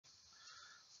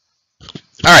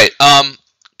right,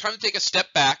 time to take a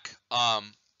step back,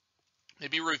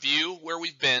 maybe review where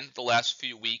we've been the last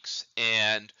few weeks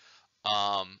and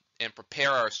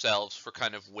prepare ourselves for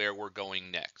kind of where we're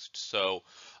going next. So,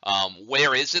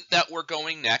 where is it that we're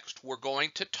going next? We're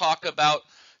going to talk about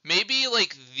maybe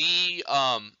like the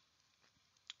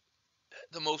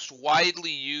most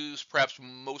widely used, perhaps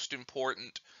most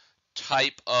important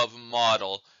type of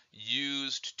model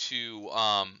used to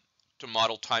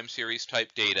model time series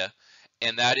type data,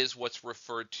 and that is what's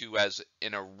referred to as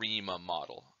an ARIMA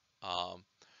model.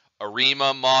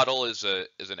 ARIMA model is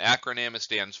an acronym. It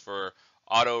stands for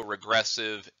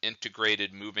Autoregressive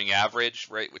Integrated Moving Average,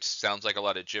 right? Which sounds like a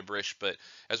lot of gibberish, but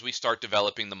as we start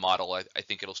developing the model, I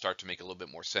think it'll start to make a little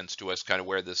bit more sense to us, kind of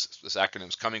where this acronym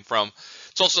is coming from.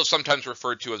 It's also sometimes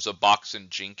referred to as a Box and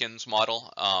Jenkins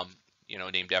model,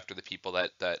 named after the people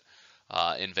that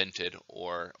invented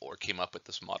or came up with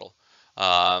this model.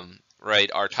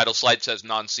 Right, our title slide says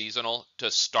non-seasonal.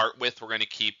 To start with, we're going to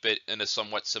keep it in a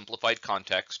somewhat simplified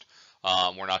context.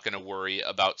 We're not going to worry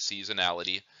about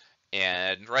seasonality.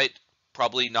 And right,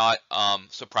 probably not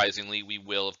surprisingly, we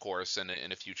will, of course, in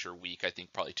a future week, I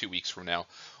think probably 2 weeks from now,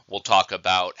 we'll talk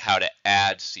about how to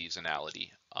add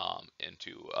seasonality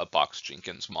into a Box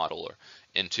Jenkins model or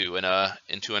into an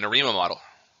ARIMA model.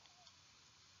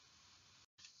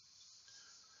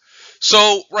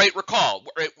 So, right, recall,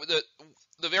 right,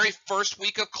 the very first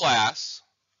week of class,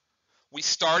 we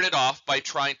started off by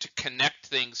trying to connect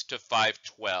things to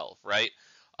 512, right?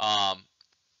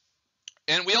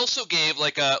 And we also gave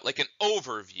like an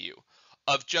overview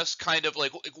of just kind of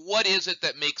like what is it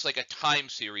that makes like a time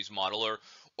series model,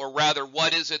 or rather,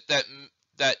 what is it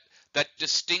that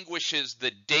distinguishes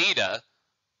the data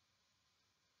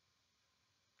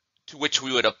to which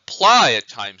we would apply a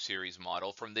time series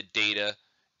model from the data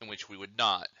in which we would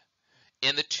not.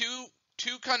 And the two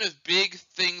kind of big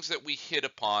things that we hit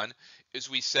upon is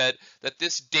we said that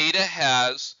this data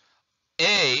has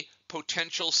a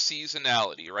potential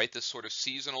seasonality, right? This sort of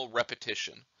seasonal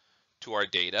repetition to our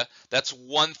data. That's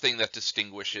one thing that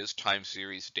distinguishes time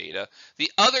series data.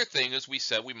 The other thing is we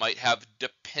said we might have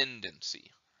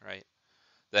dependency, right?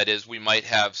 That is, we might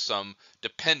have some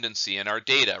dependency in our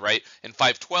data, right? In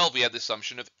 512, we have the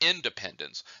assumption of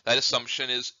independence. That assumption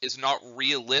is not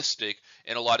realistic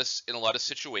in a lot of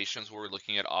situations where we're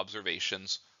looking at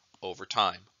observations over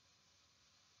time.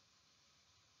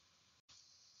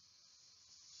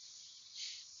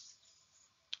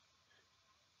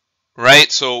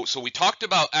 Right, so we talked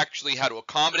about actually how to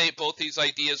accommodate both these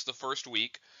ideas the first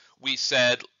week. We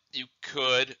said you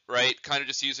could, right, kind of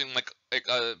just using like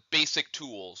basic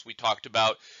tools. We talked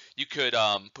about you could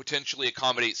potentially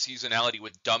accommodate seasonality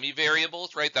with dummy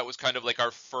variables, right? That was kind of like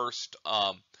our first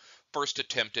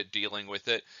attempt at dealing with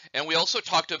it. And we also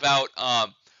talked about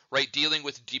right, dealing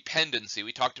with dependency.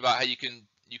 We talked about how you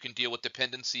can deal with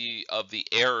dependency of the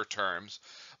error terms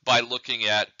by looking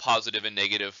at positive and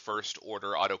negative first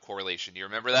order autocorrelation. Do you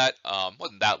remember that?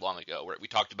 Wasn't that long ago, where we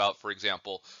talked about, for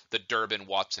example, the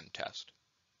Durbin-Watson test.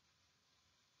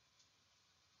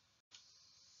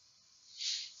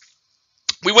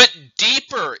 We went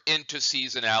deeper into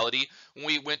seasonality when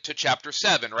we went to chapter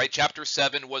 7, right? Chapter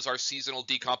 7 was our seasonal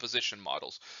decomposition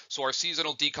models. So our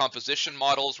seasonal decomposition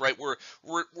models, right, we're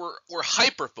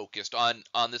hyper focused on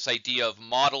this idea of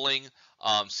modeling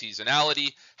seasonality.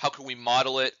 How can we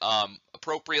model it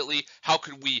appropriately? How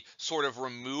could we sort of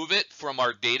remove it from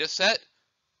our data set,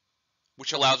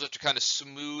 which allows us to kind of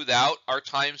smooth out our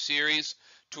time series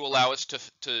to allow us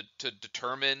to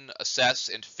determine, assess,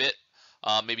 and fit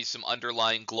maybe some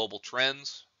underlying global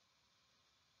trends.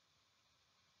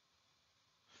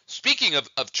 Speaking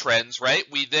of trends, right,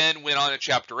 we then went on to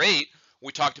chapter 8.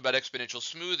 We talked about exponential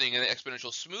smoothing, and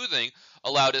exponential smoothing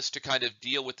allowed us to kind of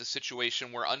deal with the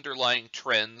situation where underlying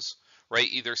trends,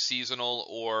 right, either seasonal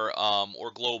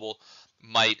or global,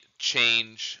 might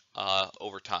change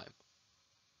over time.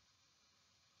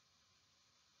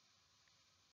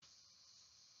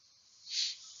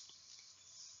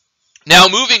 Now,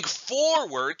 moving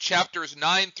forward, chapters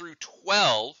 9 through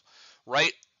 12,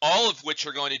 right, all of which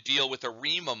are going to deal with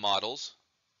ARIMA models,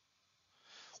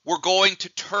 we're going to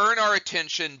turn our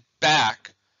attention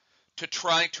back to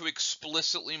trying to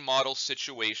explicitly model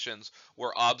situations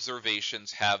where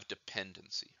observations have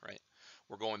dependency, right?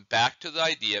 We're going back to the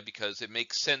idea because it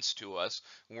makes sense to us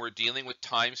when we're dealing with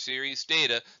time series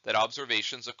data that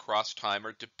observations across time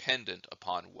are dependent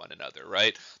upon one another,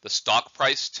 right? The stock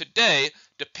price today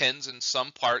depends in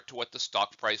some part to what the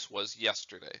stock price was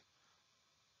yesterday.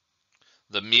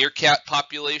 The meerkat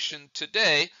population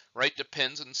today, right,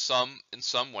 depends in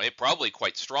some way, probably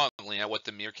quite strongly, on what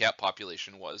the meerkat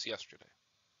population was yesterday.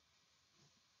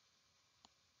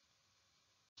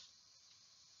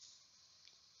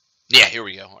 Yeah, here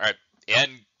we go. All right.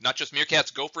 And not just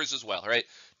meerkats, gophers as well, right?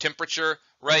 Temperature,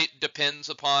 right, depends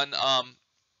upon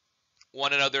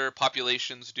one another,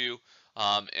 populations do.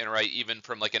 And right, even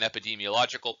from like an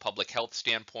epidemiological public health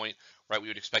standpoint, right, we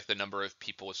would expect the number of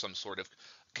people with some sort of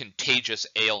contagious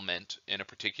ailment in a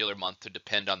particular month to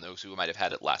depend on those who might have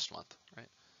had it last month, right?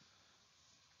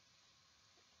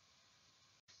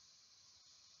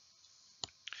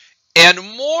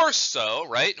 And more so,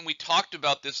 right? And we talked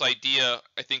about this idea,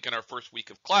 I think, in our first week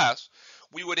of class.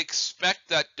 We would expect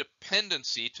that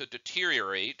dependency to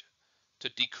deteriorate, to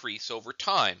decrease over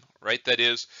time, right? That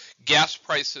is, gas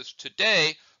prices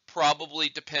today probably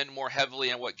depend more heavily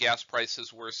on what gas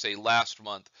prices were, say, last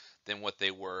month than what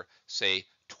they were, say,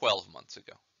 12 months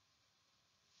ago.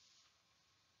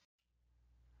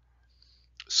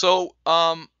 So,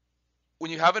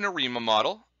 when you have an ARIMA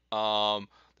model,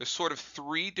 there's sort of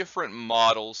three different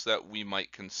models that we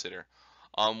might consider.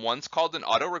 One's called an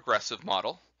autoregressive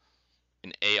model,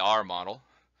 an AR model.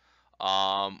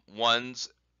 One's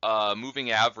a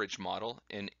moving average model,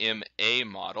 an MA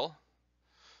model.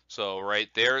 So right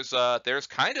there's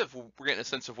kind of we're getting a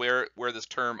sense of where this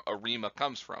term ARIMA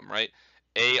comes from, right?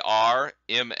 ARMA.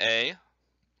 I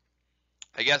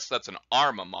guess that's an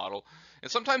ARMA model,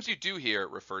 and sometimes you do hear it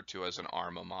referred to as an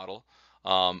ARMA model.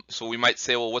 So we might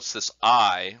say, well, what's this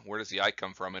I? Where does the I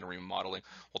come from in ARIMA modeling?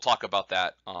 We'll talk about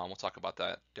that. We'll talk about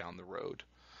that down the road.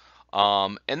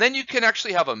 And then you can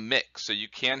actually have a mix. So you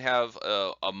can have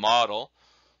a model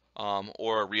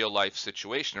or a real life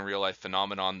situation, a real life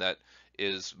phenomenon that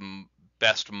is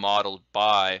best modeled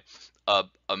by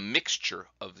a mixture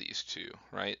of these two,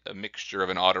 right? A mixture of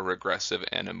an autoregressive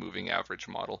and a moving average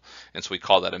model. And so we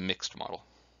call that a mixed model.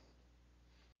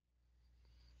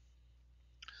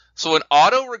 So an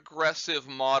autoregressive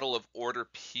model of order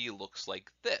P looks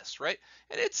like this, right?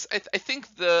 And it's I think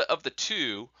of the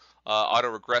two,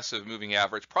 autoregressive, moving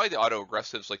average, probably the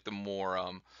autoregressive is like the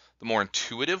more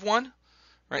intuitive one,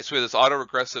 right? So we have this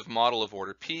autoregressive model of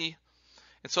order P.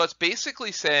 And so it's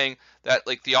basically saying that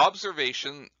like the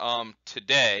observation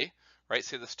today, right?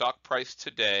 Say the stock price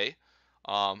today,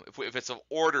 if it's of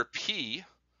order P,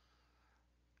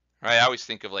 right? I always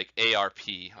think of like ARP.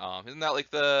 Isn't that like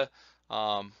the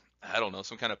I don't know,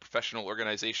 some kind of professional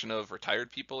organization of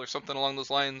retired people or something along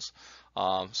those lines?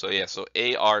 So yeah, so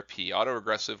ARP,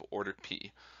 autoregressive order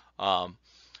P.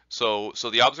 So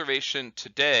the observation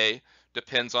today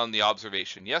depends on the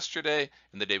observation yesterday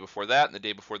and the day before that and the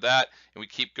day before that, and we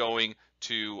keep going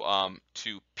to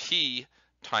P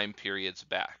time periods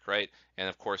back, right? And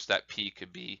of course that P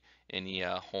could be any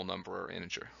whole number or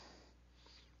integer.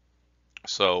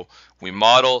 So we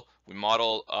model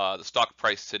the stock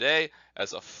price today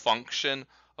as a function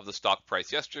of the stock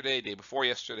price yesterday, day before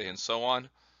yesterday, and so on.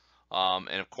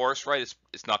 And of course, right,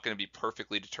 it's not going to be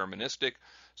perfectly deterministic,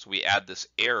 so we add this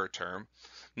error term.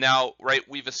 Now, right,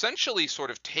 we've essentially sort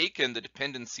of taken the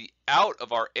dependency out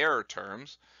of our error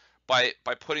terms by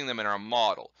putting them in our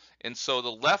model. And so the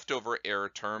leftover error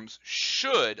terms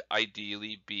should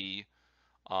ideally be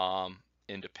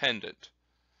independent.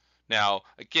 Now,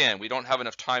 again, we don't have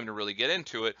enough time to really get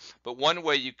into it, but one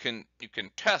way you can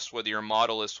test whether your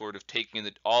model is sort of taking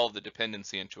all of the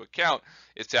dependency into account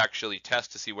is to actually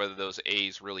test to see whether those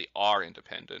A's really are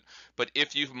independent. But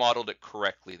if you've modeled it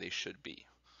correctly, they should be.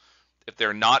 If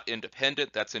they're not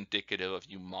independent, that's indicative of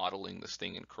you modeling this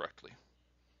thing incorrectly.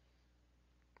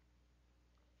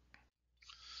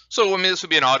 So, I mean, this would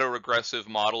be an autoregressive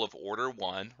model of order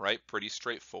 1, right? Pretty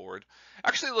straightforward.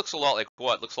 Actually, it looks a lot like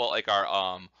what? It looks a lot like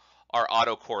our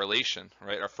autocorrelation,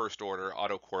 right? Our first order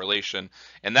autocorrelation.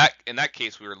 And that in that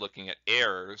case, we were looking at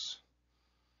errors,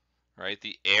 right?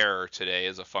 The error today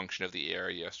is a function of the error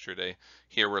yesterday.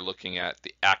 Here we're looking at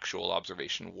the actual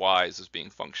observation y's as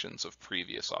being functions of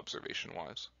previous observation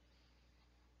y's.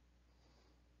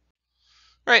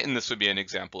 Right, and this would be an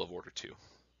example of order 2.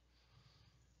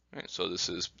 Right, so this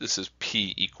is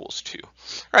P equals 2. All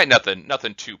right,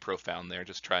 nothing too profound there,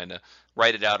 just trying to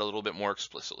write it out a little bit more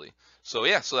explicitly. So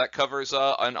yeah, so that covers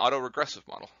an autoregressive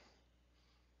model.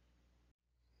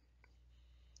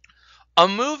 A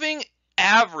moving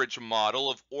average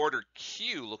model of order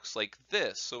Q looks like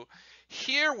this. So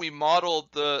here we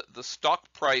modeled the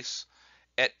stock price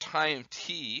at time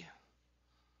t,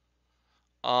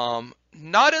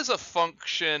 not as a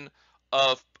function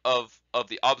of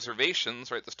the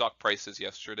observations, right? The stock prices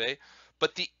yesterday,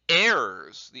 but the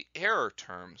error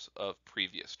terms of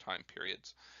previous time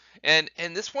periods. And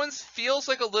this one feels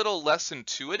like a little less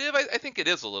intuitive. I think it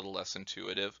is a little less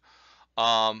intuitive.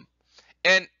 And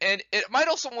it might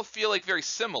also feel like very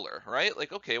similar, right?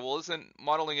 Like, okay, well, isn't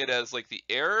modeling it as like the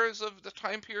errors of the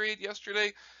time period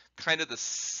yesterday kind of the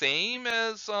same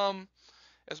as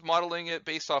modeling it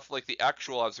based off like the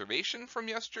actual observation from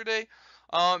yesterday?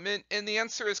 And the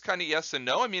answer is kind of yes and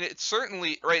no. I mean, it's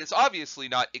certainly right. It's obviously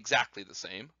not exactly the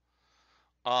same.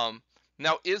 Um,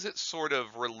 Now, is it sort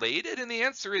of related? And the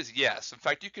answer is yes. In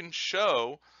fact, you can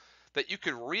show that you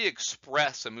could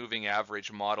re-express a moving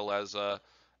average model as an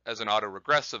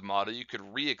autoregressive model. You could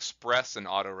re-express an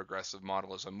autoregressive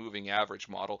model as a moving average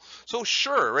model. So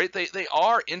sure, right? They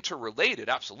are interrelated,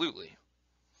 absolutely.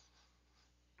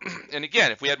 And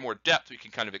again, if we had more depth, we can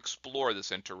kind of explore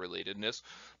this interrelatedness.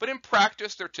 But in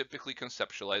practice, they're typically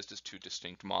conceptualized as two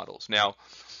distinct models. Now,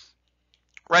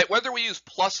 right, whether we use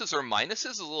pluses or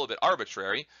minuses is a little bit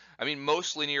arbitrary. I mean,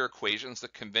 most linear equations, the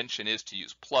convention is to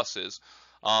use pluses.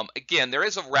 Again, there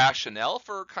is a rationale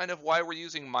for kind of why we're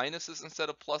using minuses instead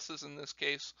of pluses in this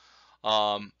case.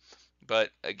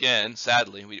 But again,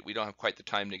 sadly, we don't have quite the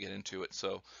time to get into it.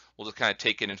 So we'll just kind of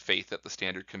take it in faith that the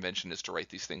standard convention is to write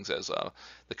these things as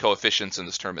the coefficients in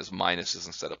this term as minuses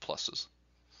instead of pluses.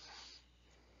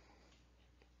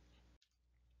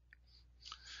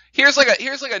 Here's like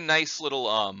a nice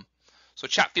little so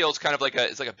Chatfield's kind of like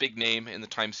it's like a big name in the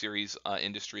time series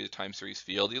industry, the time series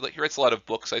field. He writes a lot of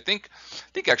books. I think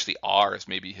actually R is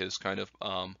maybe his kind of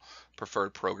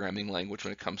preferred programming language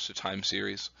when it comes to time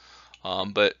series.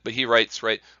 But he writes,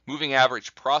 right, moving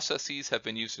average processes have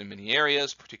been used in many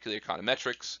areas, particularly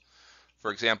econometrics.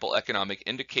 For example, economic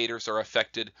indicators are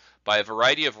affected by a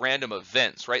variety of random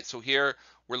events, right? So here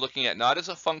we're looking at not as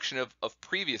a function of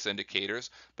previous indicators,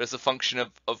 but as a function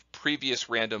of previous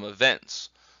random events,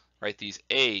 right? These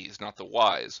A's, not the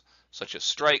Y's, such as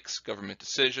strikes, government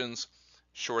decisions,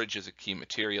 shortages of key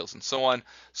materials, and so on.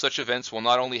 Such events will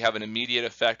not only have an immediate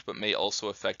effect, but may also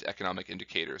affect economic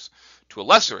indicators to a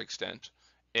lesser extent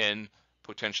in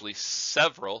potentially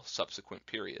several subsequent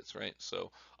periods, right?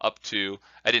 So up to,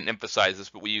 I didn't emphasize this,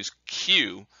 but we use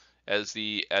Q as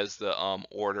the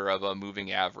order of a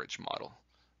moving average model,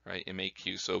 right?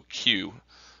 MAQ, so Q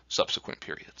subsequent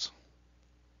periods.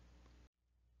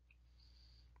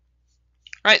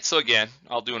 All right, so again,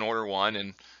 I'll do an order 1,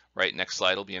 and right next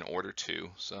slide will be an order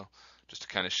 2. So just to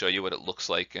kind of show you what it looks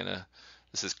like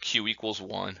this is Q equals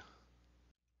 1,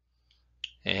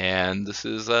 and this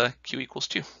is Q equals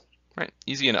 2, right?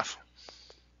 Easy enough.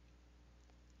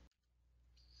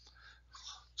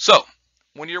 So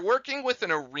when you're working with an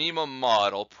ARIMA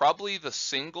model, probably the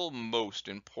single most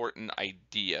important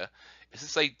idea is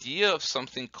this idea of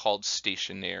something called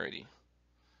stationarity.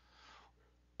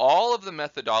 All of the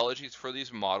methodologies for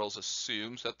these models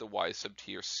assumes that the y sub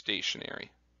t are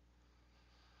stationary.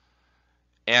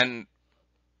 And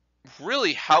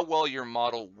really how well your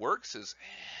model works is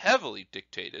heavily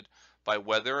dictated by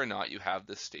whether or not you have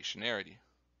this stationarity.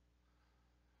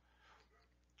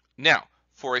 Now,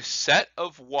 for a set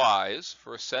of y's,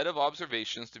 for a set of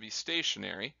observations to be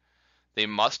stationary, they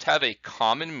must have a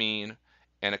common mean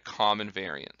and a common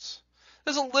variance.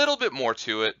 There's a little bit more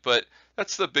to it, but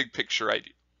that's the big picture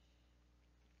idea.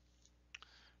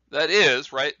 That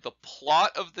is, right, the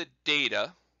plot of the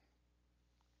data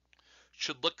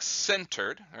should look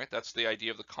centered, right? That's the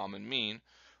idea of the common mean,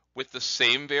 with the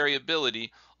same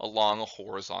variability along a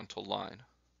horizontal line.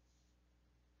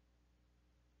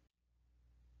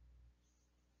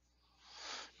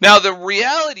 Now, the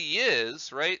reality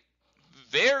is, right,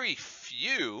 very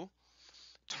few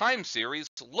time series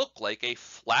look like a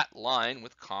flat line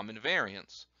with common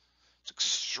variance. It's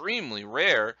extremely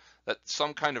rare that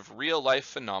some kind of real life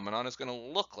phenomenon is going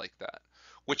to look like that.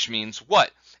 Which means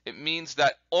what? It means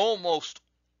that almost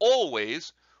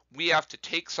always we have to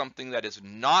take something that is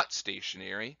not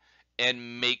stationary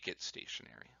and make it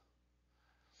stationary.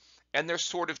 And there's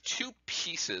sort of two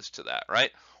pieces to that,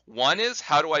 right? One is,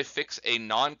 how do I fix a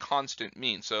non-constant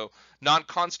mean? So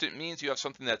non-constant means you have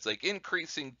something that's like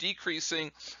increasing,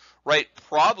 decreasing, right?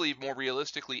 Probably more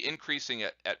realistically increasing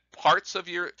at parts of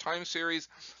your time series,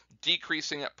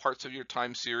 decreasing at parts of your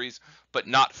time series, but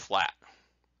not flat.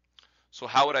 So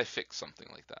how would I fix something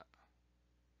like that?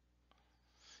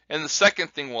 And the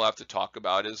second thing we'll have to talk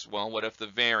about is, well, what if the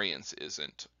variance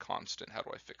isn't constant? How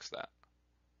do I fix that?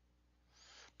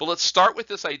 But let's start with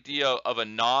this idea of a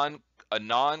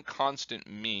non-constant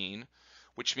mean,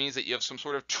 which means that you have some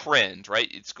sort of trend, right?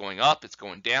 It's going up, it's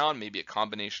going down, maybe a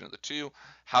combination of the two.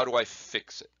 How do I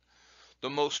fix it? The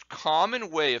most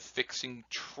common way of fixing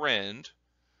trend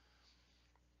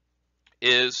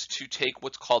is to take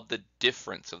what's called the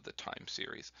difference of the time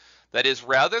series. That is,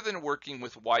 rather than working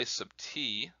with y sub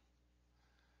t,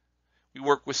 we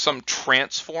work with some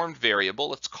transformed variable,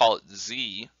 let's call it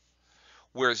z,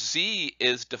 where z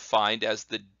is defined as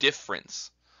the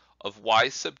difference of y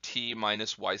sub t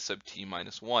minus y sub t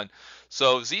minus 1.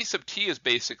 So z sub t is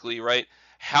basically, right,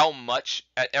 how much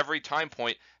at every time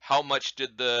point, how much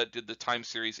did the time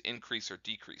series increase or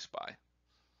decrease by?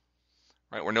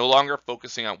 Right? We're no longer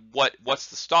focusing on what's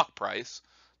the stock price,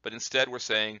 but instead we're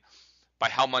saying by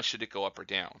how much did it go up or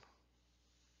down?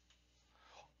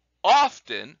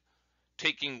 Often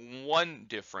taking one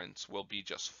difference will be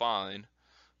just fine,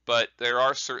 but there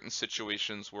are certain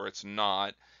situations where it's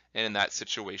not, and in that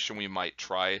situation we might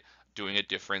try doing a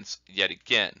difference yet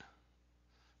again,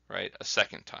 right, a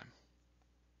second time.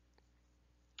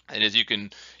 And as you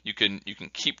can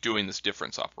keep doing this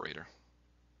difference operator.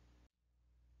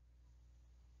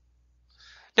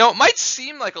 Now it might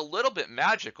seem like a little bit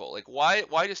magical, like why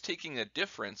does taking a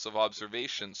difference of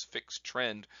observations fix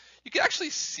trend? You can actually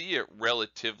see it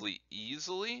relatively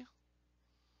easily.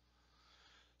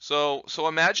 So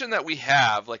imagine that we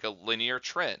have like a linear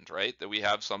trend, right? That we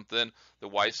have something, the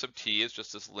y sub t is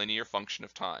just this linear function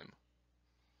of time.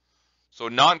 So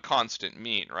non-constant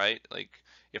mean, right? Like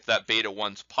if that beta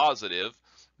 1's positive,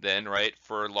 then, right,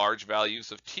 for large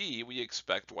values of t, we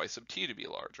expect y sub t to be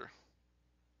larger.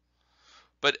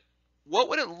 But what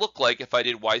would it look like if I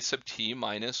did y sub t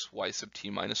minus y sub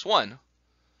t minus 1?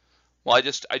 Well, I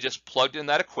just plugged in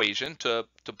that equation to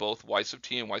both y sub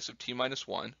t and y sub t minus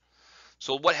 1.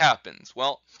 So what happens?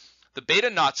 Well, the beta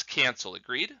knots cancel,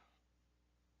 agreed?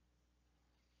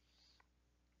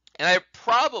 And I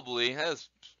probably, that's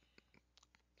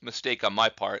a mistake on my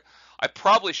part, I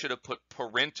probably should have put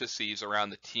parentheses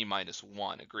around the t minus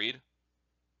 1, agreed?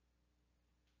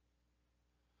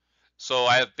 So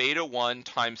I have beta 1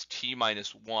 times t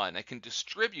minus 1. I can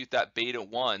distribute that beta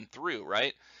 1 through,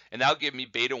 right? And that'll give me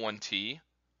beta 1t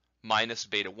minus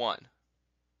beta 1.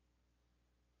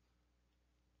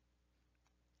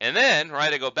 And then,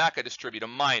 right, I go back, I distribute a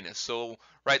minus. So,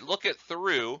 right, look it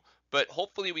through, but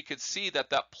hopefully we could see that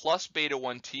that plus beta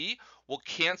 1t will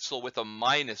cancel with a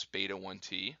minus beta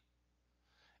 1t.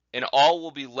 And all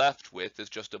we'll be left with is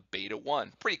just a beta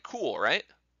 1. Pretty cool, right?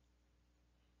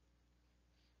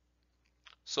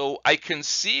 So I can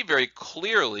see very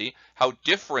clearly how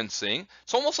differencing,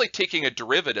 it's almost like taking a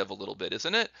derivative a little bit,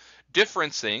 isn't it?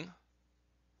 Differencing,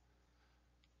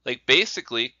 like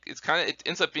basically, it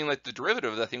ends up being like the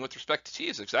derivative of that thing with respect to t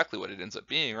is exactly what it ends up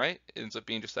being, right? It ends up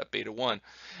being just that beta 1.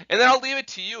 And then I'll leave it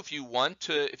to you if you want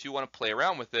to play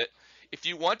around with it. If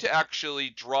you want to actually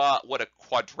draw what a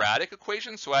quadratic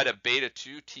equation, so I had a beta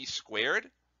 2 t squared,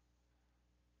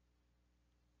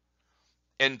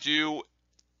 and you'll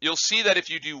see that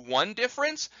if you do one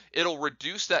difference, it'll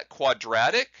reduce that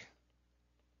quadratic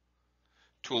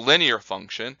to a linear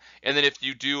function. And then if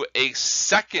you do a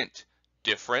second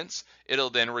difference,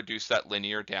 it'll then reduce that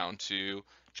linear down to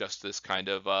just this kind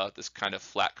of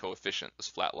flat coefficient, this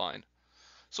flat line.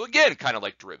 So again, kind of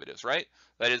like derivatives, right?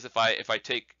 That is, I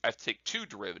have to take two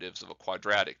derivatives of a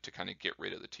quadratic to kind of get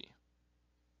rid of the t.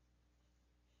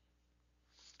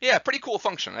 Yeah, pretty cool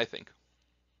function, I think.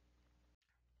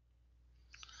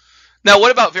 Now,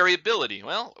 what about variability?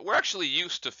 Well, we're actually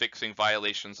used to fixing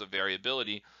violations of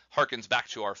variability. Harkens back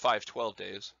to our 512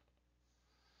 days.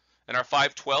 In our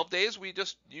 512 days, we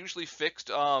just usually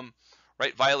fixed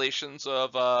right, violations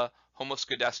of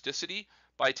homoscedasticity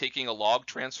by taking a log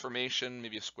transformation,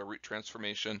 maybe a square root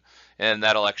transformation, and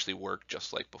that'll actually work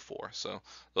just like before. So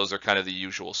those are kind of the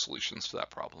usual solutions to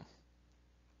that problem.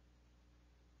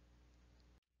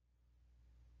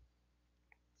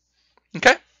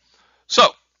 Okay, so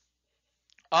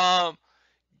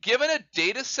given a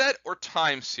data set or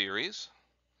time series,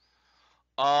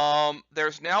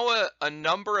 there's now a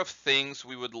number of things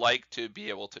we would like to be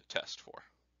able to test for.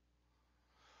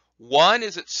 One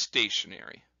is it's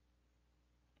stationary.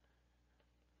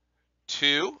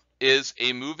 Two, is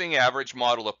a moving average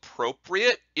model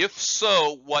appropriate? If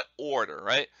so, what order,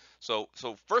 right? So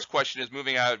first question is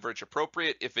moving average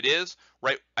appropriate? If it is,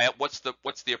 right, what's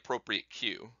the appropriate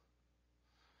Q?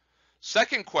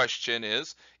 Second question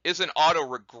is an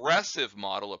autoregressive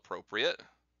model appropriate?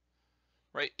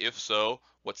 Right? If so,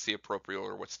 what's the appropriate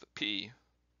order? What's the P?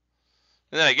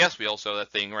 And then I guess we also have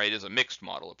that thing, right, is a mixed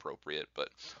model appropriate, but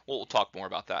we'll talk more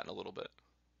about that in a little bit.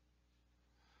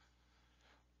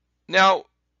 Now,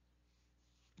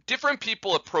 different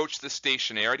people approach the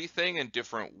stationarity thing in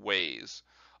different ways.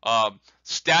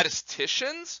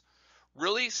 Statisticians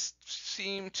really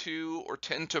seem to or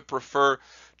tend to prefer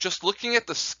just looking at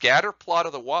the scatter plot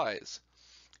of the y's.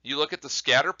 You look at the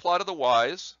scatter plot of the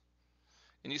y's,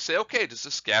 and you say, okay, does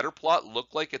the scatter plot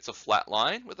look like it's a flat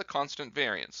line with a constant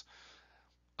variance?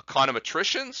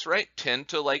 Econometricians, right, tend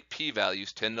to like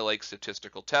p-values, tend to like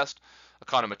statistical test.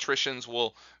 Econometricians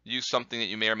will use something that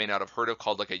you may or may not have heard of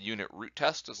called like a unit root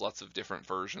test. There's lots of different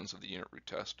versions of the unit root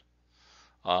test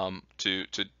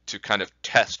to kind of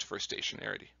test for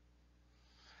stationarity.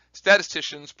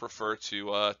 Statisticians prefer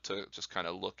to just kind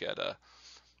of look at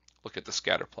the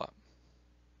scatter plot.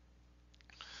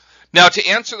 Now, to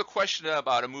answer the question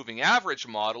about a moving average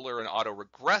model or an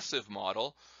autoregressive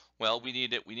model, well, we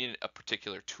needed a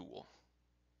particular tool.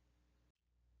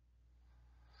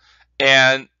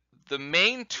 And the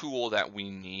main tool that we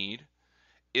need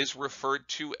is referred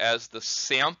to as the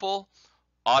sample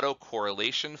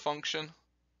autocorrelation function,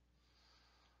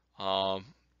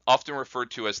 often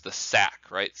referred to as the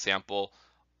SAC, right? Sample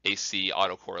AC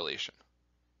autocorrelation,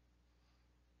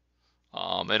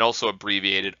 and also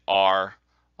abbreviated R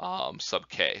sub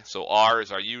K. So R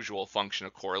is our usual function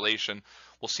of correlation.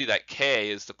 We'll see that K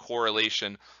is the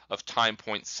correlation of time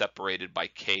points separated by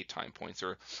K time points,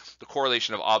 or the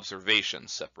correlation of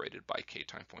observations separated by K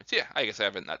time points. Yeah, I guess I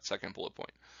have it in that second bullet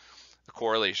point. The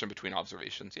correlation between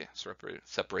observations, yeah,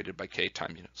 separated by K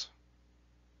time units.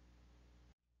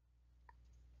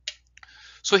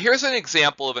 So here's an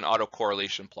example of an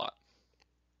autocorrelation plot.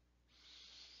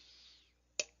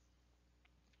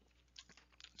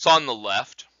 It's on the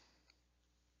left.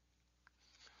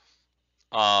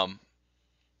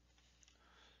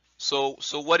 So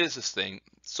what is this thing?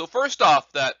 So first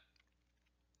off, that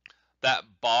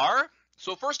bar.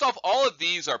 So first off, all of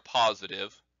these are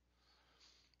positive,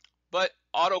 but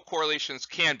autocorrelations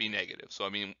can be negative. So I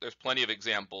mean, there's plenty of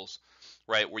examples,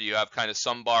 right, where you have kind of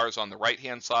some bars on the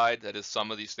right-hand side. That is,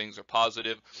 some of these things are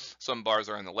positive. Some bars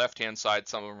are on the left-hand side.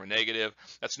 Some of them are negative.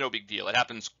 That's no big deal. It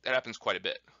happens quite a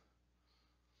bit.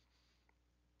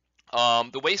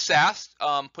 The way SAS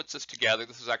puts this together,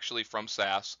 this is actually from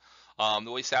SAS.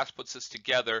 The way SAS puts this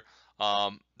together,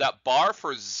 that bar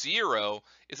for 0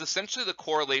 is essentially the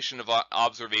correlation of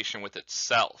observation with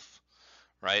itself,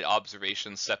 right?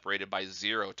 Observation separated by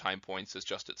 0 time points is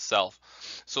just itself.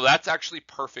 So that's actually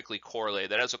perfectly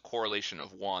correlated. That has a correlation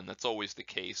of 1. That's always the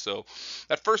case. So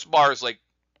that first bar is like,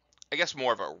 I guess,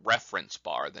 more of a reference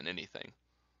bar than anything,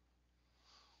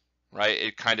 right?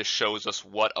 It kind of shows us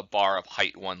what a bar of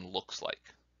height 1 looks like.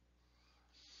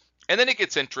 And then it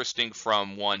gets interesting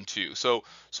from 1, 2. So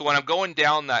when I'm going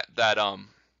down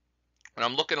when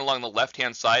I'm looking along the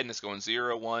left-hand side and it's going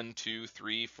 0, 1, 2,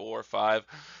 3, 4, 5,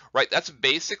 right? That's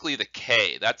basically the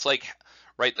K. That's like,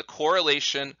 right, the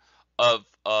correlation of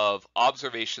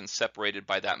observations separated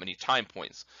by that many time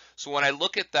points. So when I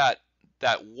look at that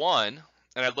 1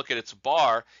 and I look at its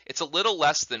bar, it's a little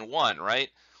less than 1, right?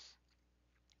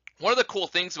 One of the cool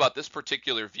things about this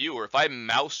particular viewer, if I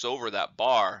mouse over that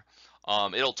bar,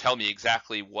 it'll tell me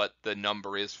exactly what the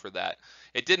number is for that.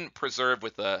 It didn't preserve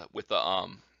with the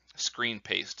screen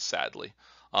paste, sadly.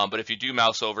 But if you do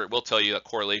mouse over, it will tell you that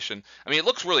correlation. I mean, it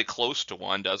looks really close to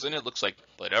 1, doesn't it? It looks like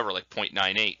whatever, like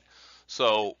 0.98.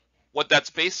 So what that's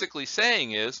basically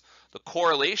saying is the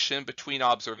correlation between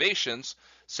observations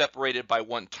separated by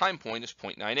 1 time point is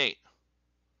 0.98.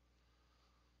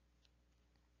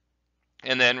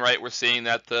 And then, right, we're seeing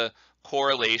that the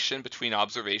correlation between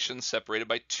observations separated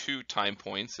by 2 time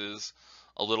points is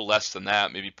a little less than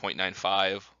that, maybe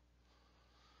 0.95,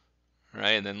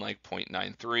 right? And then like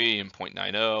 0.93 and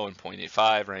 0.90 and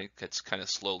 0.85, right? It gets kind of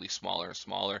slowly smaller and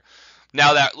smaller.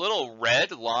 Now that little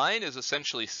red line is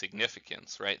essentially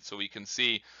significance, right? So we can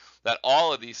see that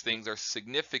all of these things are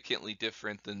significantly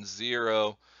different than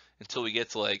 0 until we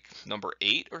get to like number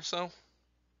 8 or so.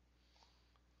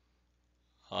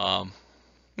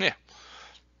 Yeah.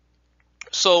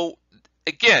 So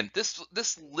again,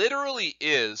 this literally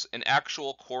is an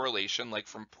actual correlation, like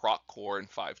from ProcCore in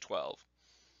 512.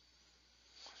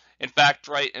 In fact,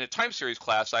 right, in a time series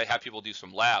class, I have people do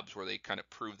some labs where they kind of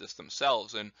prove this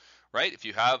themselves. And right, if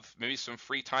you have maybe some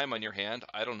free time on your hand,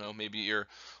 I don't know, maybe you're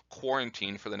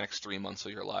quarantined for the next 3 months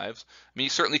of your lives. I mean, you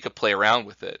certainly could play around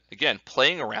with it. Again,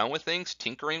 playing around with things,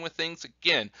 tinkering with things,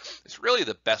 again, is really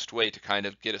the best way to kind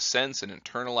of get a sense and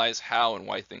internalize how and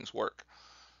why things work.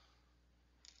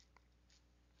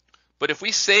 But if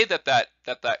we say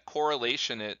that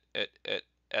correlation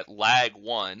at lag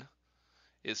 1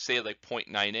 is, say, like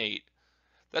 0.98,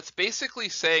 that's basically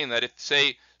saying that if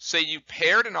say you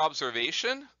paired an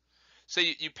observation,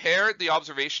 say you paired the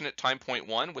observation at time point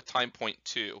 1 with time point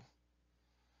 2,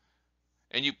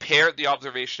 and you paired the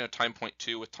observation at time point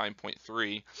 2 with time point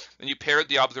 3, and you paired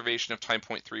the observation of time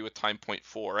point 3 with time point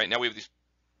 4, right? Now we have these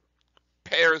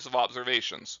pairs of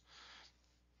observations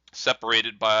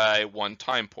separated by 1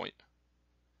 time point,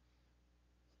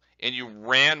 and you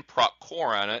ran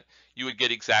ProcCore on it, you would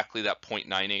get exactly that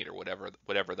 0.98 or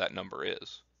whatever that number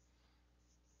is.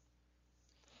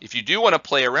 If you do want to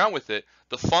play around with it,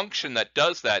 the function that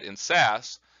does that in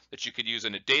SAS that you could use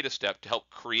in a data step to help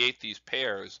create these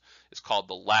pairs is called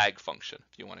the lag function,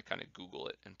 if you want to kind of Google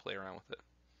it and play around with it.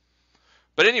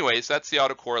 But anyways, that's the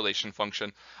autocorrelation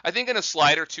function. I think in a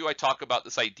slide or two, I talk about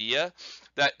this idea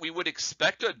that we would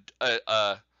expect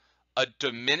a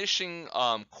diminishing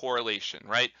correlation,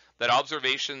 right? That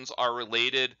observations are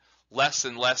related less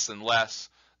and less and less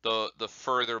the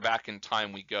further back in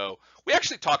time we go. We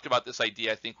actually talked about this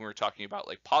idea, I think, when we were talking about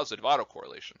like positive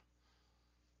autocorrelation.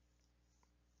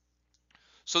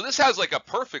 So this has like a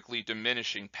perfectly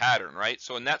diminishing pattern, right?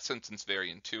 So in that sense, it's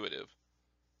very intuitive.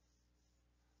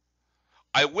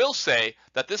 I will say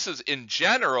that this is in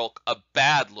general a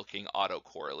bad looking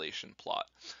autocorrelation plot.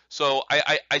 So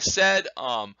I said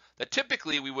that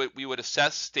typically we would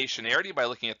assess stationarity by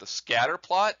looking at the scatter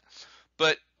plot,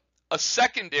 but a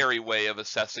secondary way of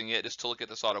assessing it is to look at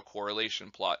this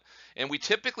autocorrelation plot. And we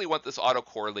typically want this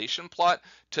autocorrelation plot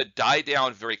to die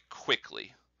down very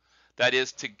quickly. That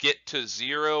is, to get to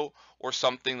 0 or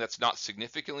something that's not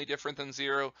significantly different than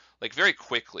 0, like very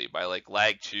quickly by like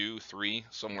lag 2, 3,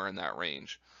 somewhere in that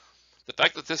range. The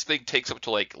fact that this thing takes up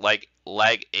to like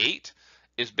lag 8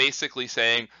 is basically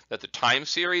saying that the time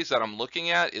series that I'm looking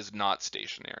at is not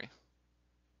stationary.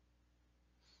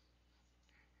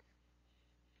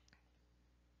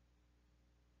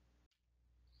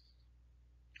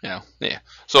 Yeah.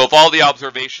 So if all the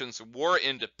observations were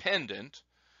independent,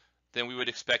 then we would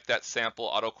expect that sample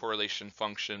autocorrelation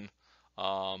function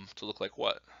to look like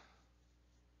what?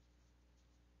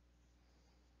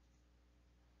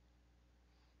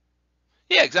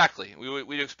 Yeah, exactly.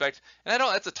 We'd expect, and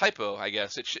that's a typo, I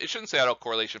guess. It shouldn't say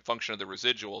autocorrelation function of the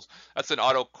residuals. That's an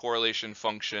autocorrelation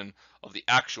function of the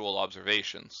actual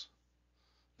observations,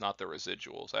 not the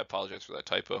residuals. I apologize for that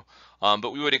typo.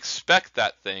 But we would expect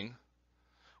that thing.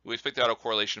 We expect the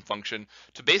autocorrelation function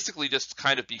to basically just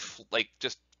kind of be like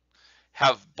just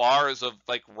have bars of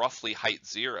like roughly height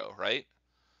 0, right?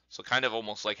 So kind of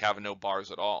almost like having no bars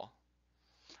at all.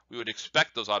 We would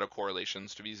expect those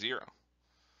autocorrelations to be 0,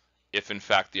 if in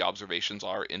fact the observations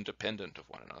are independent of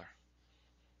one another.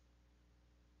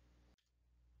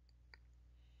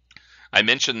 I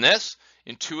mentioned this.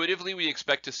 Intuitively, we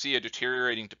expect to see a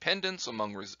deteriorating dependence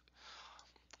among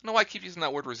I don't know why I keep using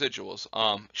that word residuals.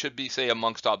 Should be, say,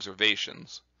 amongst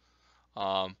observations.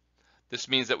 This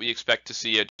means that we expect to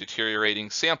see a deteriorating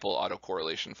sample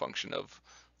autocorrelation function of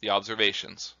the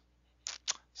observations.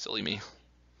 Silly me.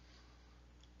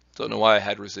 Don't know why I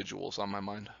had residuals on my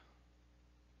mind.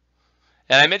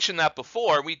 And I mentioned that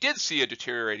before, we did see a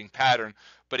deteriorating pattern,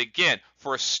 but again,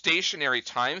 for a stationary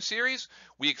time series,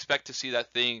 we expect to see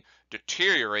that thing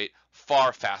deteriorate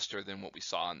far faster than what we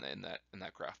saw in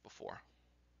that graph before.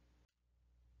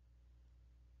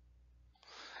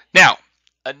 Now,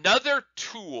 another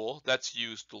tool that's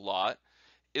used a lot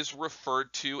is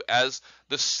referred to as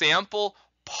the sample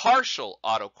partial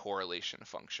autocorrelation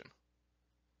function.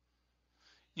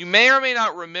 You may or may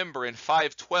not remember in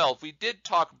 512, we did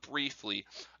talk briefly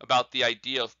about the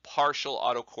idea of partial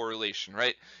autocorrelation,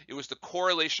 right? It was the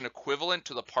correlation equivalent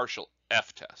to the partial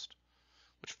F-test,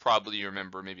 which probably you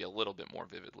remember maybe a little bit more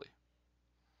vividly.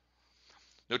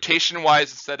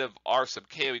 Notation-wise, instead of R sub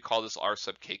k, we call this R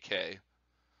sub kk.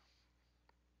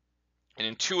 And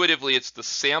intuitively, it's the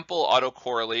sample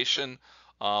autocorrelation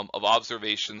of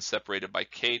observations separated by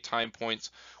k time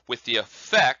points with the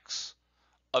effects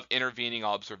of intervening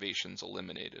observations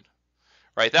eliminated,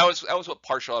 right? That was what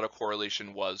partial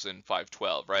autocorrelation was in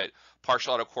 512, right?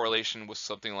 Partial autocorrelation was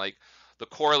something like the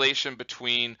correlation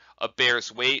between a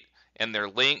bear's weight and their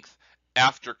length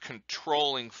after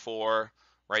controlling for,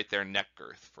 right, their neck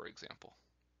girth, for example.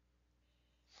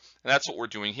 And that's what we're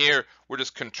doing here. We're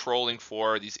just controlling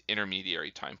for these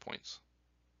intermediary time points.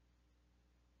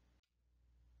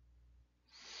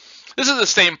 This is the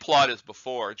same plot as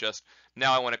before, just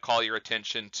now I want to call your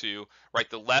attention to, right,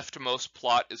 the leftmost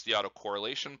plot is the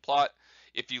autocorrelation plot.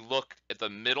 If you look at the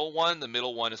middle one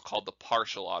is called the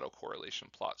partial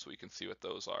autocorrelation plot, so we can see what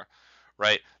those are,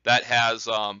 right? That has,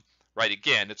 right,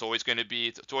 again, it's always going to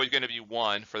be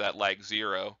 1 for that lag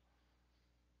 0.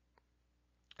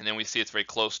 And then we see it's very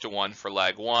close to 1 for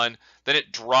lag 1. Then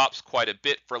it drops quite a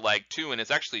bit for lag 2, and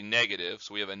it's actually negative,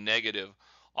 so we have a negative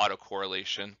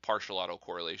autocorrelation, partial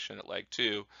autocorrelation at lag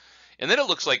 2. And then it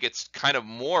looks like it's kind of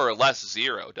more or less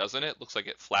 0, doesn't it? Looks like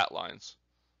it flatlines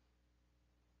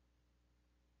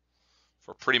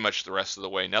for pretty much the rest of the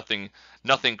way. Nothing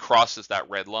crosses that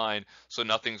red line, so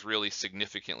nothing's really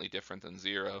significantly different than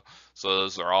 0. So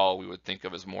those are all we would think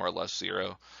of as more or less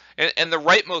 0. And the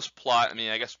rightmost plot, I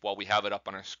mean, I guess while we have it up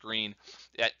on our screen,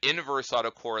 that inverse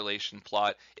autocorrelation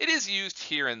plot, it is used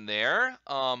here and there,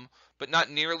 but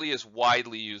not nearly as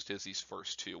widely used as these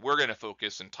first two. We're going to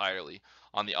focus entirely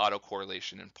on the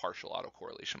autocorrelation and partial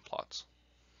autocorrelation plots.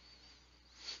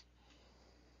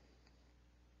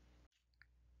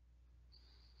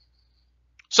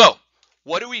 So,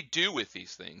 what do we do with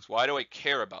these things? Why do I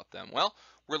care about them? Well,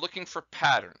 we're looking for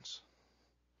patterns.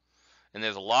 And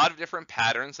there's a lot of different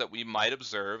patterns that we might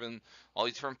observe, and all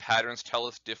these different patterns tell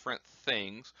us different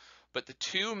things. But the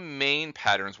two main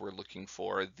patterns we're looking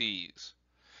for are these.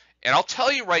 And I'll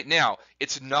tell you right now,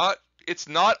 it's not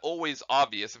always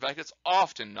obvious. In fact, it's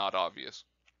often not obvious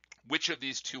which of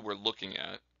these two we're looking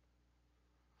at.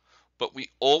 But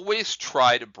we always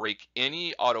try to break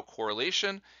any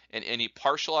autocorrelation and any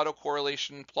partial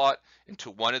autocorrelation plot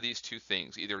into one of these two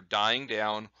things, either dying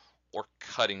down or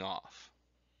cutting off.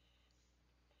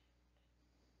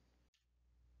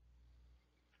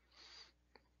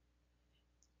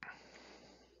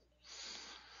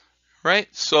 Right?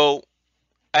 So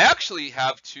I actually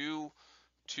have two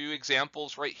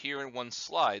examples right here in one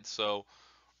slide. So,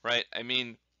 right, I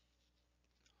mean,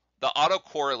 the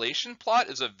autocorrelation plot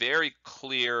is a very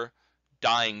clear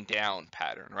dying down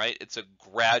pattern, right? It's a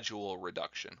gradual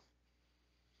reduction.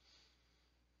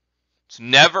 It's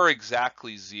never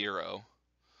exactly 0,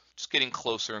 just getting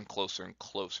closer and closer and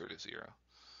closer to 0.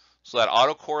 So that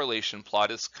autocorrelation plot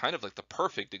is kind of like the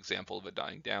perfect example of a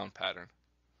dying down pattern.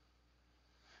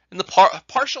 And the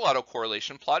partial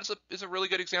autocorrelation plot is a really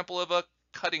good example of a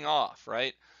cutting off,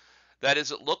 right? That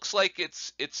is, it looks like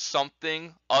it's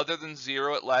something other than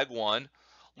 0 at lag 1,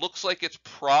 looks like it's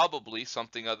probably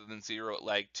something other than 0 at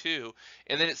lag 2,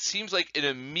 and then it seems like it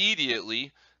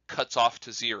immediately cuts off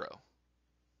to 0.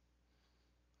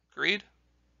 Agreed?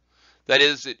 That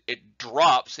is, it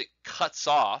drops, it cuts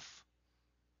off,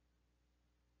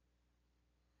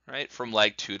 right, from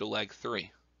lag 2 to lag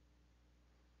 3.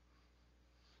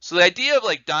 So the idea of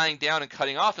like dying down and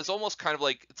cutting off is almost kind of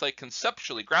like, it's like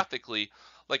conceptually, graphically,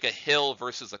 like a hill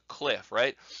versus a cliff,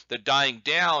 right? The dying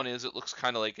down is it looks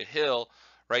kind of like a hill,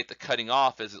 right? The cutting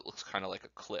off is it looks kind of like a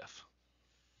cliff.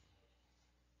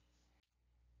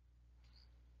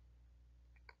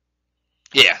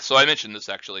 Yeah, so I mentioned this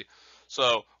actually.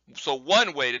 So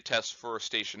one way to test for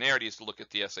stationarity is to look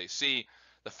at the SAC.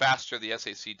 The faster the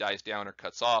SAC dies down or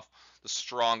cuts off, the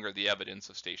stronger the evidence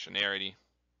of stationarity.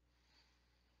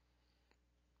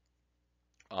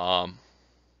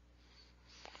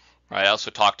 Right, I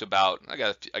also talked about, I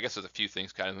guess there's a few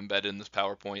things kind of embedded in this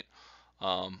PowerPoint.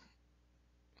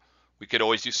 We could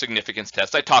always use significance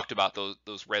tests. I talked about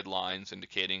those red lines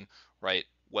indicating, right,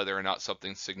 whether or not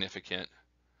something's significant.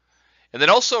 And then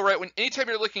also, right, anytime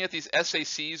you're looking at these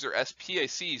SACs or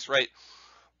SPACs, right,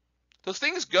 those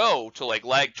things go to like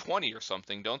lag 20 or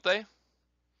something, don't they?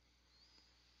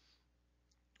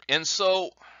 And so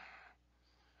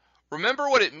remember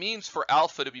what it means for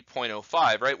alpha to be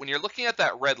 0.05, right? When you're looking at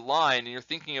that red line and you're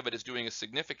thinking of it as doing a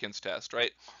significance test,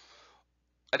 right?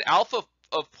 An alpha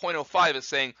of 0.05 is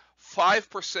saying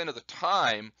 5% of the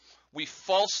time we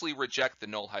falsely reject the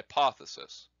null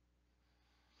hypothesis.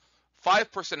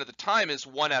 5% of the time is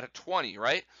 1 out of 20,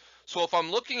 right? So if I'm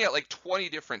looking at like 20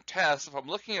 different tests, if I'm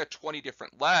looking at 20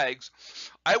 different lags,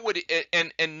 I would,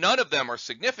 and none of them are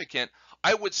significant,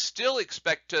 I would still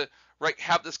expect to, right,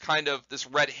 have this kind of, this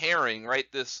red herring, right,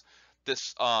 this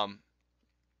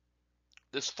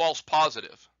false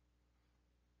positive.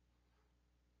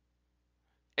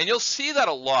 And you'll see that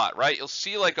a lot, right? You'll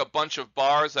see like a bunch of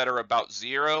bars that are about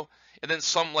 0, and then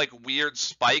some like weird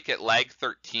spike at lag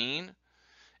 13.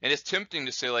 And it's tempting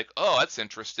to say like, oh, that's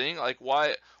interesting. Like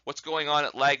what's going on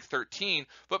at lag 13?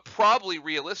 But probably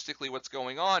realistically what's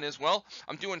going on is, well,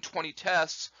 I'm doing 20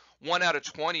 tests. 1 out of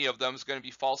 20 of them is going to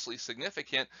be falsely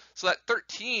significant. So that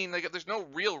 13, like, there's no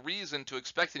real reason to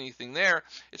expect anything there.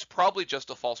 It's probably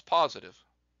just a false positive.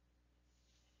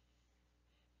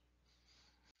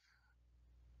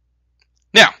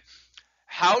 Now,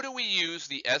 how do we use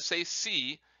the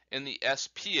SAC and the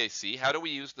SPAC? How do we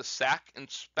use the SAC and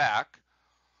SPAC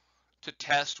to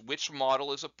test which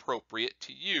model is appropriate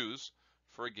to use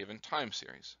for a given time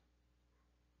series?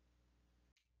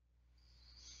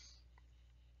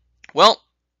 Well,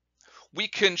 we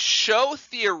can show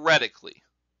theoretically,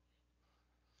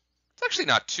 it's actually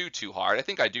not too hard. I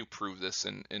think I do prove this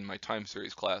in my time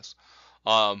series class,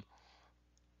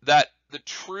 that the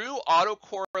true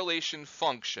autocorrelation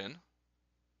function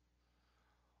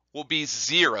will be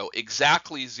 0,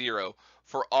 exactly 0,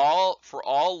 for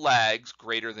all lags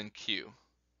greater than Q.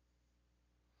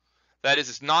 That is,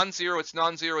 it's non-zero, it's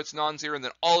non-zero, it's non-zero, and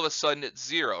then all of a sudden it's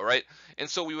zero, right? And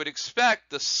so we would expect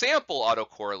the sample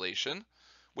autocorrelation,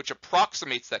 which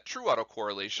approximates that true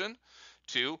autocorrelation,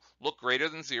 to look greater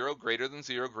than zero, greater than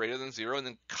zero, greater than zero, and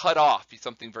then cut off, be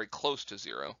something very close to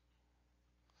zero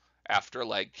after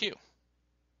lag Q.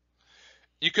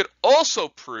 You could also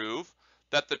prove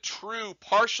that the true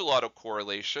partial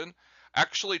autocorrelation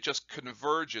actually just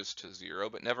converges to zero,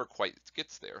 but never quite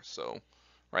gets there, so,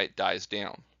 right, dies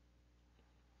down.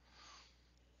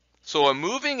 So a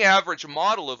moving average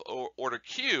model of order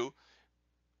Q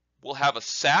will have a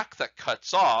sac that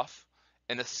cuts off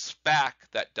and a SPAC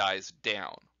that dies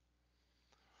down.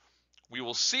 We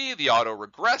will see the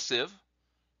autoregressive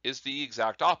is the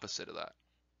exact opposite of that.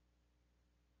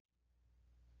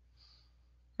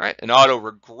 Right? An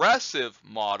autoregressive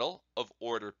model of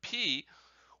order P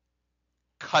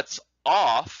cuts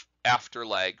off after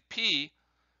lag P,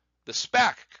 the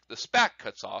SPAC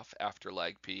cuts off after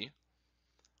lag P,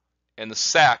 and the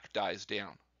SAC dies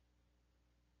down.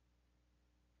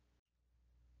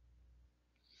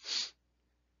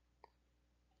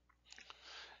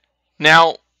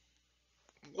 Now,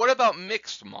 what about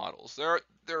mixed models? There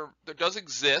does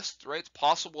exist, right? It's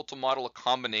possible to model a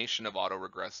combination of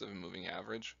autoregressive and moving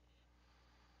average.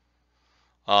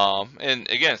 And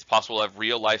again, it's possible to have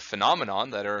real life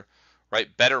phenomenon that are, right,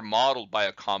 better modeled by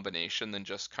a combination than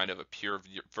just kind of a pure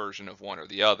version of one or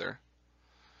the other.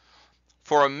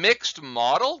 For a mixed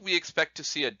model, we expect to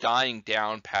see a dying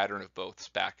down pattern of both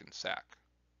SPAC and SAC.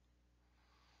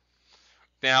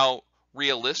 Now,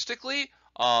 realistically,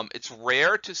 it's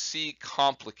rare to see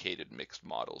complicated mixed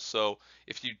models. So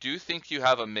if you do think you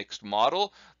have a mixed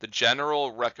model, the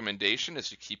general recommendation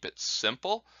is you keep it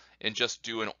simple and just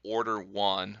do an order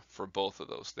 1 for both of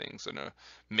those things, and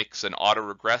mix an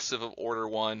autoregressive of order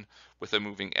 1 with a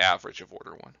moving average of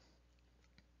order 1.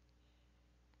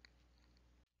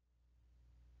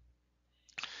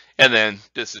 And then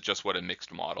this is just what a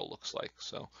mixed model looks like.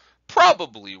 So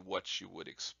probably what you would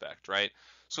expect, right?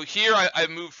 So here I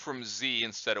moved from Z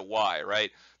instead of Y,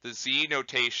 right? The Z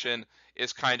notation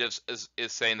is kind of is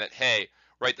saying that, hey,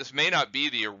 right, this may not be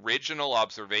the original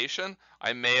observation.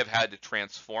 I may have had to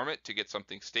transform it to get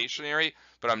something stationary,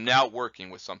 but I'm now working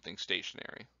with something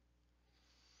stationary.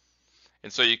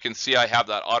 And so you can see I have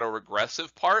that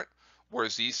autoregressive part where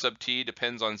Z sub t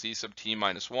depends on Z sub t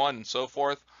minus 1 and so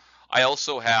forth. I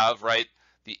also have, right,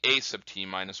 the A sub t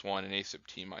minus 1 and A sub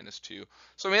t minus 2.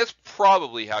 So I mean, that's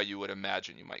probably how you would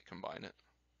imagine you might combine it.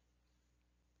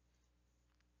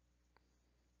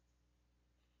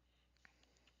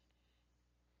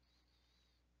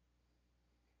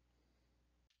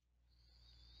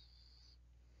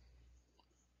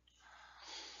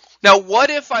 Now, what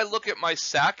if I look at my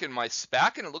SAC and my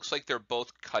SPAC and it looks like they're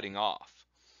both cutting off?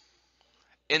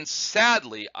 And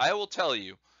sadly, I will tell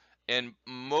you, in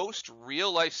most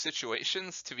real life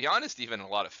situations, to be honest, even a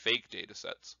lot of fake data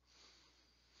sets,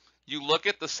 you look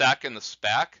at the SAC and the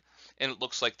SPAC and it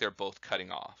looks like they're both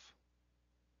cutting off.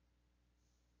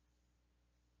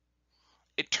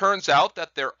 It turns out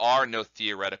that there are no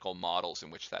theoretical models in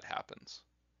which that happens.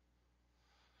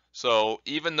 So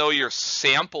even though your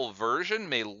sample version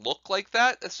may look like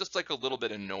that, it's just like a little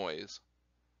bit of noise.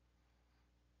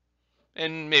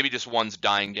 And maybe just one's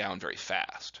dying down very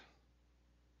fast.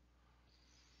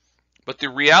 But the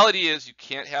reality is you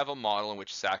can't have a model in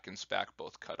which SAC and SPAC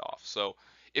both cut off. So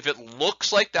if it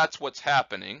looks like that's what's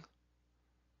happening,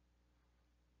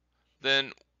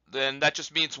 then that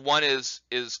just means one is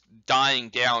dying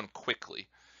down quickly.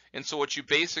 And so what you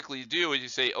basically do is you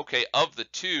say, okay, of the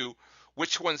two,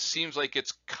 which one seems like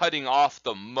it's cutting off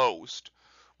the most?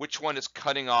 Which one is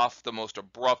cutting off the most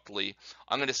abruptly?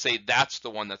 I'm going to say that's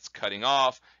the one that's cutting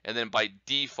off, and then by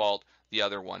default, the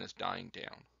other one is dying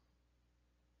down.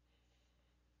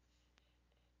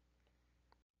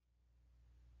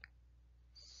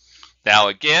 Now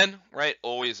again, right,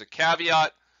 always a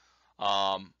caveat.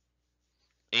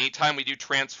 Anytime we do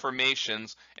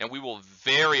transformations, and we will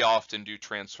very often do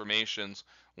transformations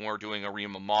when we're doing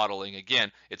ARIMA modeling,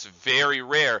 again, it's very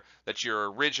rare that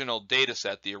your original data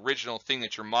set, the original thing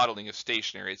that you're modeling, is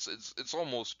stationary. It's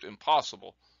almost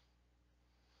impossible.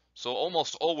 So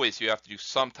almost always you have to do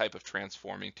some type of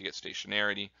transforming to get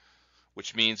stationarity,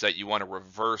 which means that you want to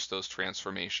reverse those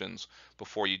transformations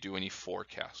before you do any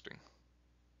forecasting.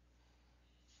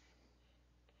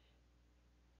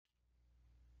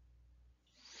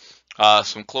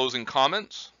 Some closing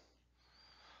comments.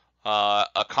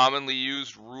 A commonly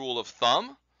used rule of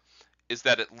thumb is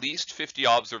that at least 50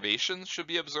 observations should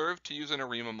be observed to use an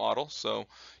ARIMA model. So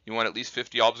you want at least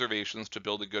 50 observations to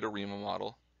build a good ARIMA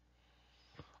model.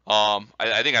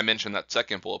 I think I mentioned that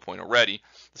second bullet point already.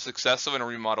 The success of an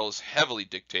ARIMA model is heavily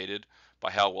dictated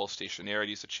by how well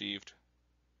stationarity is achieved.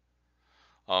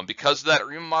 Because of that,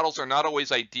 ARIMA models are not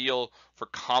always ideal for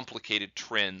complicated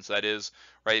trends. That is,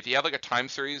 right, if you have like a time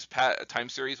series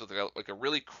with like a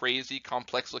really crazy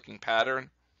complex looking pattern,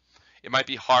 it might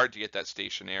be hard to get that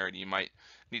stationarity. You might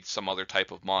need some other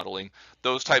type of modeling.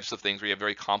 Those types of things where you have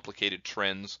very complicated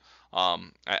trends.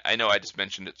 I know I just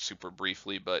mentioned it super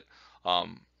briefly, but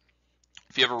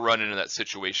if you ever run into that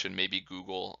situation, maybe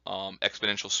Google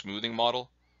exponential smoothing model,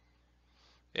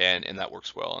 and that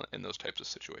works well in those types of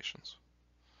situations.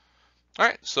 All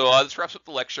right, so this wraps up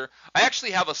the lecture. I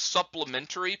actually have a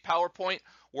supplementary PowerPoint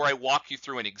where I walk you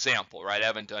through an example, right? I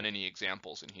haven't done any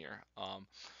examples in here.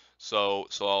 So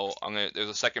there's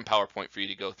a second PowerPoint for you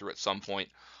to go through at some point.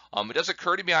 It does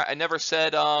occur to me, I never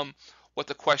said what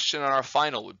the question on our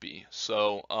final would be.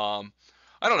 So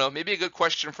I don't know, maybe a good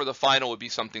question for the final would be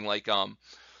something like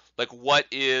what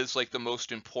is like the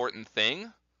most important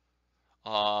thing?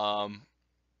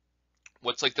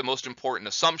 What's like the most important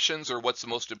assumptions, or what's the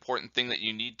most important thing that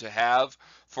you need to have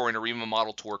for an ARIMA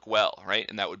model to work well, right?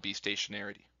 And that would be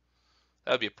stationarity.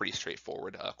 That would be a pretty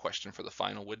straightforward question for the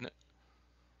final, wouldn't it?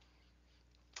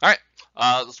 All right,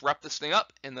 let's wrap this thing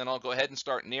up, and then I'll go ahead and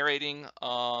start narrating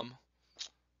our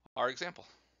example.